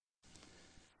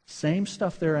 Same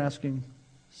stuff they're asking,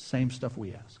 same stuff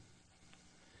we ask.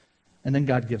 And then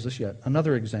God gives us yet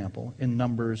another example in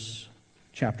Numbers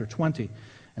chapter 20.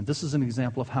 And this is an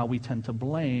example of how we tend to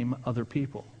blame other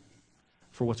people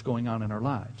for what's going on in our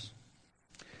lives.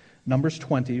 Numbers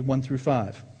 20, 1 through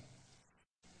 5.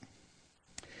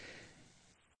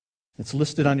 It's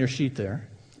listed on your sheet there.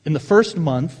 In the first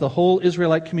month, the whole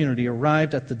Israelite community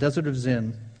arrived at the desert of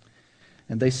Zin,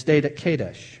 and they stayed at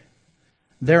Kadesh.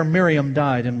 There Miriam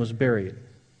died and was buried.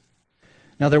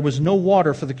 Now there was no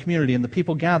water for the community, and the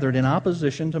people gathered in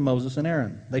opposition to Moses and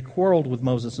Aaron. They quarreled with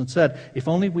Moses and said, "If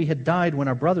only we had died when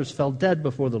our brothers fell dead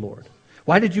before the Lord.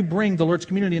 Why did you bring the Lord's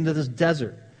community into this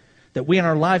desert, that we and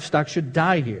our livestock should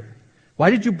die here? Why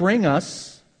did you bring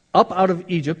us up out of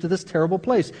Egypt to this terrible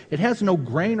place? It has no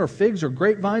grain or figs or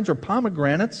grapevines or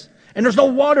pomegranates, and there's no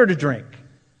water to drink."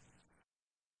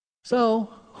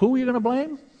 So, who are you going to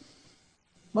blame?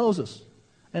 Moses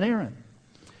and Aaron.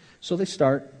 So they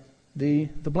start the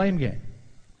blame game.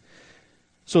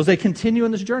 So as they continue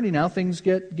in this journey now, things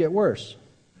get worse.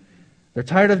 They're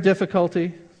tired of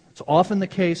difficulty. It's often the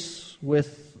case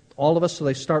with all of us, so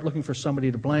they start looking for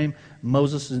somebody to blame.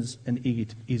 Moses is an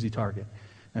easy target.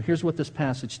 Now here's what this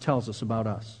passage tells us about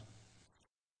us.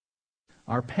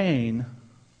 Our pain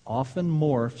often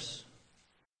morphs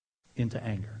into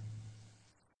anger.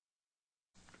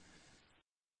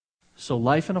 So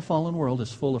life in a fallen world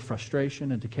is full of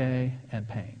frustration and decay and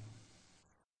pain.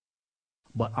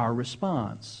 But our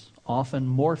response often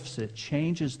morphs it,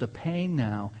 changes the pain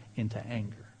now into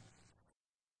anger.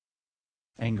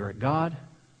 Anger at God,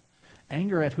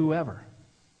 anger at whoever.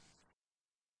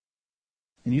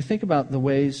 And you think about the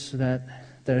ways that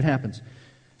it happens.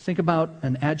 Think about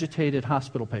an agitated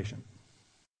hospital patient.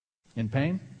 In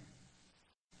pain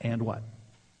and what?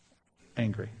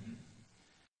 Angry.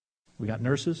 We got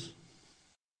nurses.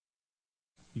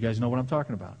 You guys know what I'm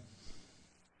talking about.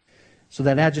 So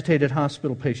that agitated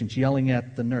hospital patient yelling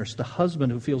at the nurse. The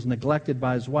husband who feels neglected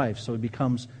by his wife, so he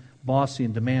becomes bossy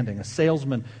and demanding. A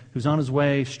salesman who's on his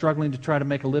way, struggling to try to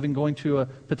make a living, going to a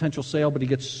potential sale, but he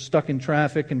gets stuck in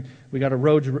traffic, and we got a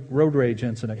road rage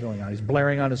incident going on. He's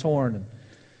blaring on his horn and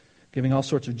giving all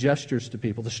sorts of gestures to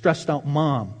people. The stressed out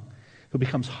mom who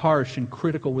becomes harsh and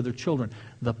critical with her children.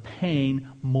 The pain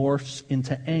morphs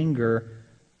into anger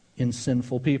in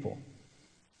sinful people.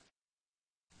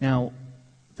 Now,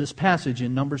 this passage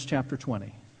in Numbers chapter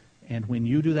 20, and when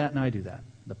you do that and I do that,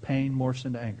 the pain morphs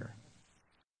into anger.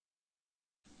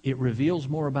 It reveals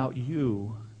more about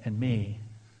you and me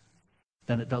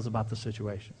than it does about the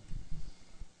situation.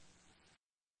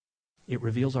 It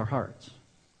reveals our hearts.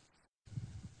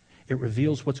 It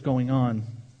reveals what's going on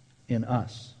in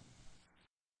us.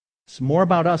 It's more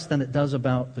about us than it does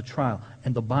about the trial.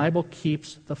 And the Bible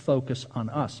keeps the focus on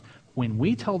us. When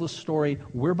we tell the story,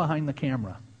 we're behind the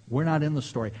camera. We're not in the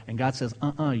story. And God says,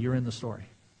 you're in the story.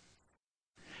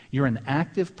 You're an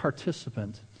active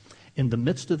participant in the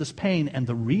midst of this pain. And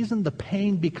the reason the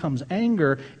pain becomes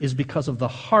anger is because of the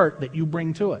heart that you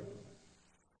bring to it.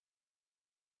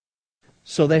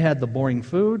 So they had the boring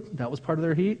food. That was part of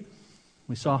their heat.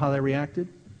 We saw how they reacted.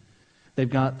 They've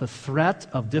got the threat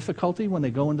of difficulty when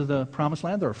they go into the promised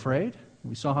land. They're afraid.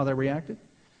 We saw how they reacted.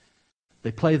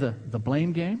 They play the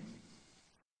blame game.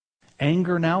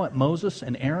 Anger now at Moses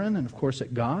and Aaron, and of course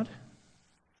at God.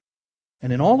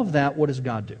 And in all of that, what does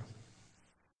God do?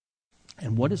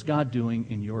 And what is God doing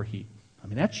in your heat? I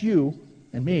mean, that's you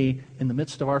and me in the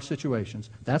midst of our situations.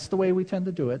 That's the way we tend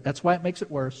to do it. That's why it makes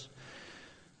it worse.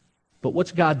 But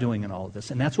what's God doing in all of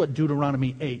this? And that's what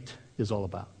Deuteronomy 8 is all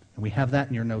about. And we have that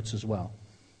in your notes as well.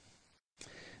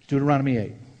 Deuteronomy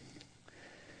 8.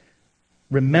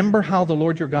 Remember how the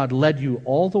Lord your God led you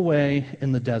all the way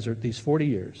in the desert these 40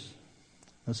 years.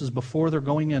 This is before they're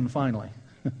going in finally.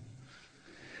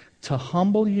 To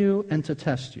humble you and to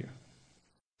test you,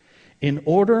 in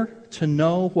order to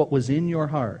know what was in your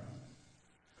heart,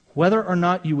 whether or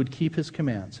not you would keep his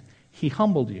commands. He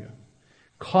humbled you,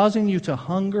 causing you to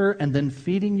hunger and then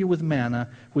feeding you with manna,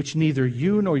 which neither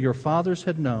you nor your fathers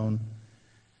had known,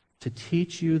 to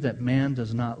teach you that man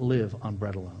does not live on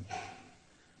bread alone,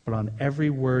 but on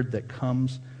every word that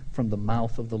comes from the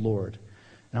mouth of the Lord.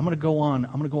 And I'm going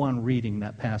to go on reading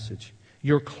that passage.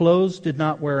 Your clothes did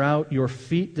not wear out, your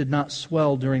feet did not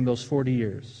swell during those 40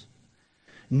 years.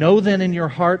 Know then in your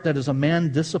heart that as a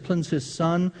man disciplines his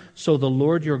son, so the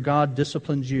Lord your God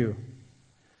disciplines you.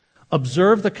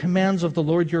 Observe the commands of the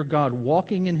Lord your God,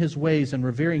 walking in his ways and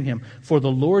revering him. For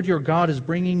the Lord your God is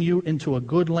bringing you into a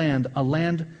good land, a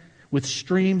land with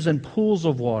streams and pools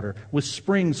of water, with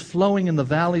springs flowing in the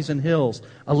valleys and hills,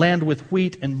 a land with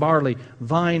wheat and barley,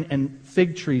 vine and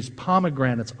fig trees,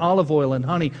 pomegranates, olive oil and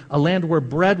honey, a land where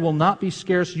bread will not be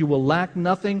scarce, you will lack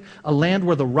nothing, a land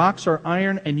where the rocks are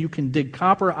iron and you can dig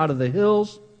copper out of the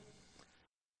hills.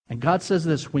 And God says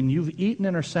this, when you've eaten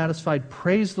and are satisfied,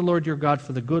 praise the Lord your God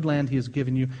for the good land he has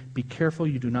given you. Be careful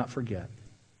you do not forget,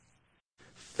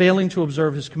 failing to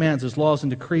observe his commands, his laws and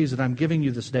decrees that I'm giving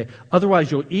you this day.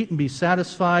 Otherwise you'll eat and be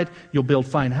satisfied, you'll build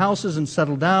fine houses and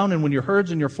settle down, and when your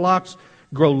herds and your flocks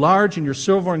grow large and your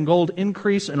silver and gold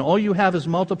increase and all you have is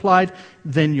multiplied,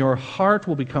 then your heart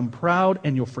will become proud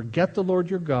and you'll forget the Lord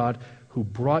your God who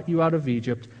brought you out of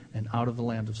Egypt and out of the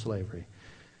land of slavery.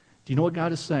 Do you know what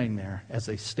God is saying there? As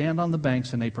they stand on the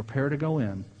banks and they prepare to go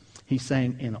in, he's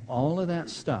saying, in all of that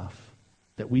stuff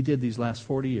that we did these last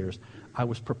 40 years, I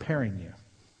was preparing you.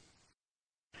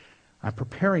 I'm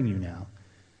preparing you now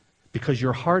because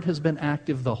your heart has been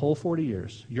active the whole 40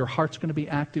 years. Your heart's going to be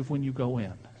active when you go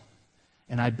in.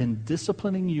 And I've been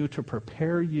disciplining you to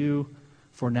prepare you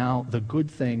for now the good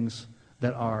things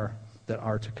that are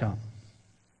to come.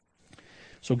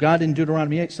 So God in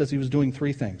Deuteronomy 8 says he was doing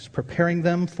three things. Preparing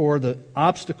them for the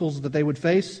obstacles that they would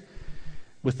face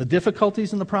with the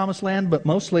difficulties in the promised land, but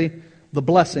mostly the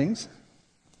blessings.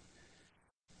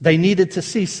 They needed to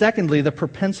see, secondly, the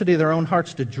propensity of their own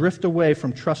hearts to drift away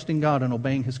from trusting God and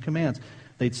obeying his commands.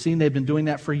 They'd seen they'd been doing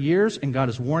that for years, and God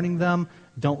is warning them,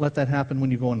 don't let that happen when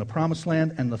you go in the promised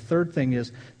land. And the third thing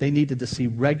is they needed to see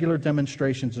regular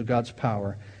demonstrations of God's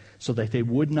power so that they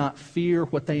would not fear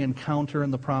what they encounter in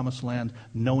the promised land,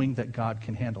 knowing that God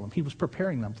can handle them. He was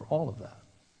preparing them for all of that.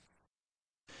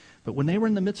 But when they were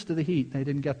in the midst of the heat, they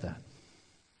didn't get that.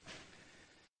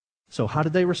 So how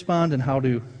did they respond, and how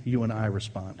do you and I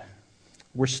respond?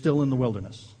 We're still in the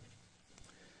wilderness.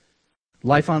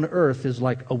 Life on earth is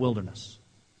like a wilderness.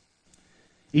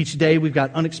 Each day we've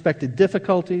got unexpected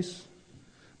difficulties.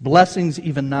 Blessings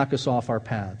even knock us off our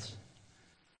paths.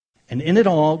 And in it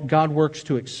all, God works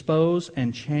to expose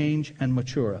and change and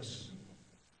mature us.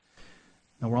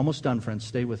 Now we're almost done, friends.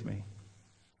 Stay with me.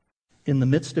 In the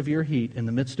midst of your heat, in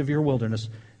the midst of your wilderness,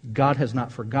 God has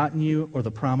not forgotten you or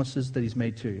the promises that he's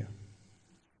made to you.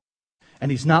 And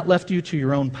he's not left you to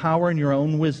your own power and your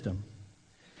own wisdom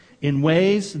in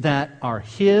ways that are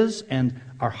his and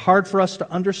are hard for us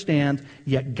to understand,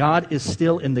 yet God is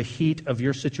still in the heat of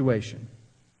your situation.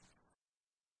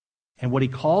 And what he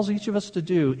calls each of us to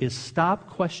do is stop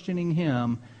questioning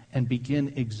him and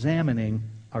begin examining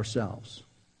ourselves.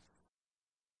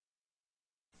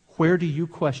 Where do you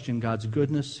question God's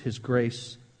goodness, his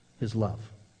grace, his love?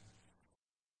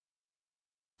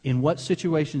 In what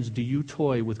situations do you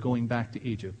toy with going back to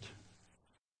Egypt?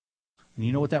 And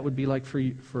you know what that would be like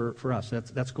for us.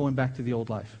 That's going back to the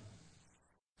old life.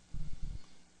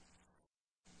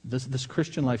 this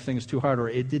Christian life thing is too hard, or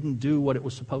it didn't do what it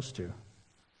was supposed to.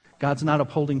 God's not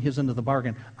upholding his end of the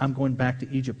bargain. I'm going back to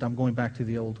Egypt. I'm going back to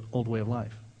the old way of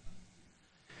life.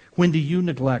 When do you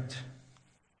neglect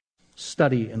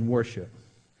study and worship,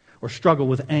 or struggle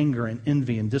with anger and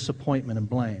envy and disappointment and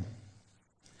blame?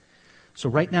 So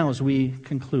right now, as we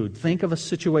conclude, think of a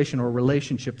situation or a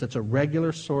relationship that's a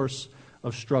regular source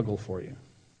of struggle for you.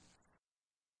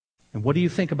 And what do you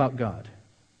think about God?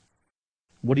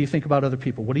 What do you think about other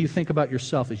people? What do you think about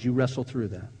yourself as you wrestle through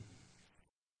that?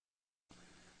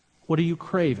 What are you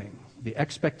craving? The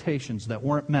expectations that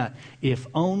weren't met. If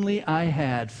only I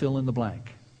had fill in the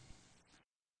blank.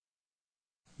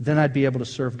 Then I'd be able to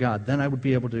serve God. Then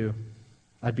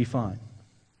I'd be fine.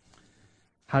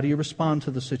 How do you respond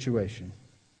to the situation?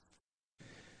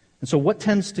 And so what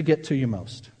tends to get to you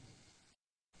most?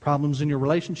 Problems in your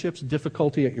relationships,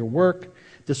 difficulty at your work,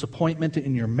 disappointment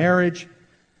in your marriage,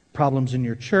 problems in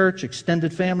your church,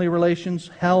 extended family relations,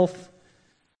 health,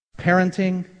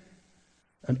 parenting,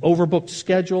 an overbooked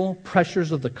schedule,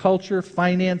 pressures of the culture,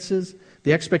 finances,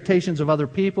 the expectations of other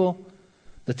people,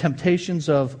 the temptations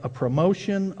of a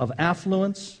promotion, of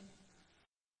affluence.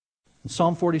 And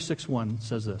Psalm 46:1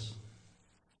 says this: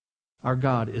 our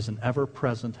God is an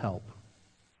ever-present help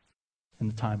in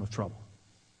the time of trouble.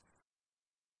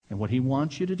 And what he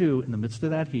wants you to do in the midst of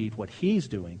that heat, what he's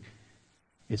doing,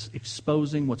 is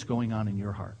exposing what's going on in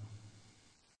your heart.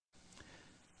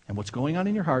 And what's going on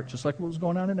in your heart, just like what was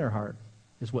going on in their heart,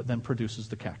 is what then produces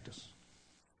the cactus.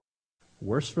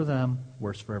 Worse for them,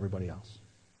 worse for everybody else.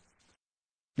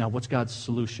 Now, what's God's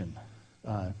solution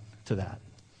to that?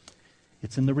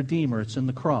 It's in the Redeemer, it's in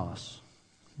the cross.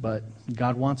 But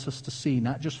God wants us to see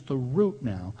not just the root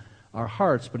now, our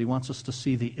hearts, but he wants us to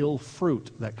see the ill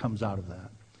fruit that comes out of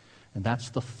that. And that's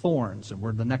the thorns. And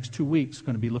we're the next 2 weeks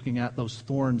going to be looking at those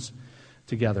thorns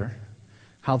together.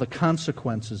 How the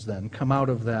consequences then come out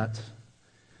of that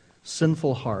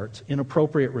sinful heart,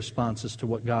 inappropriate responses to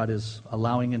what God is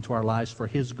allowing into our lives for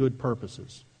his good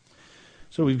purposes.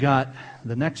 So we've got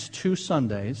the next 2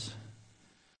 Sundays,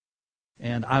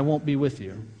 and I won't be with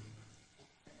you.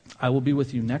 I will be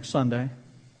with you next Sunday,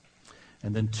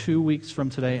 and then 2 weeks from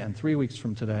today and 3 weeks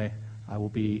from today, I will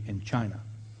be in China.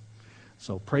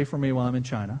 So pray for me while I'm in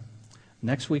China.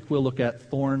 Next week we'll look at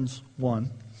Thorns 1,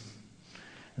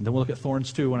 and then we'll look at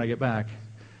Thorns 2 when I get back.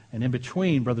 And in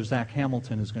between, Brother Zach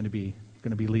Hamilton is going to be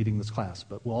leading this class,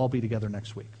 but we'll all be together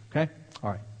next week. Okay?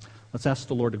 All right. Let's ask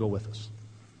the Lord to go with us.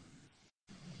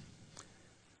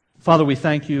 Father, we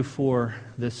thank you for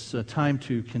this time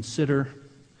to consider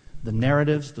the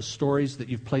narratives, the stories that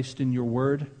you've placed in your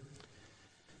word,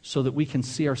 so that we can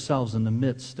see ourselves in the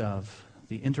midst of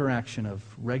the interaction of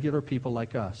regular people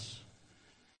like us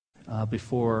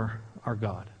before our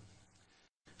God.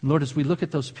 And Lord, as we look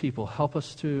at those people, help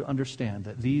us to understand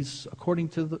that these, according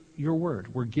to your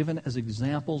word, were given as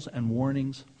examples and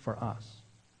warnings for us.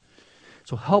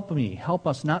 So help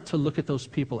us not to look at those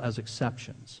people as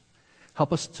exceptions.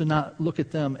 Help us to not look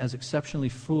at them as exceptionally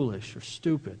foolish or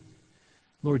stupid.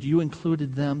 Lord, you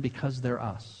included them because they're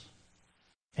us.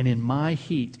 And in my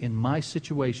heat, in my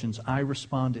situations, I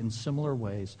respond in similar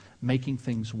ways, making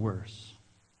things worse.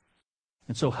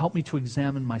 And so help me to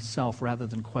examine myself rather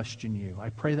than question you. I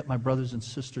pray that my brothers and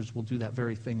sisters will do that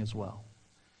very thing as well.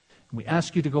 And we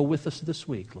ask you to go with us this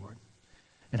week, Lord.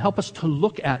 And help us to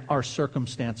look at our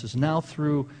circumstances now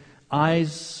through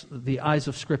the eyes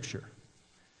of Scripture.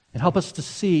 And help us to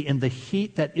see in the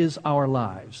heat that is our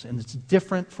lives, and it's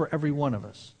different for every one of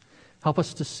us. Help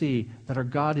us to see that our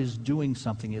God is doing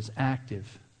something, is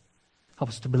active. Help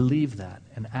us to believe that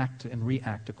and act and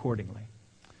react accordingly.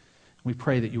 We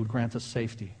pray that you would grant us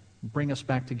safety, bring us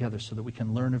back together so that we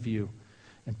can learn of you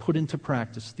and put into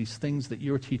practice these things that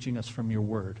you're teaching us from your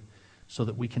word, so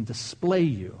that we can display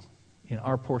you in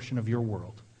our portion of your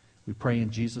world. We pray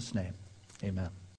in Jesus' name. Amen.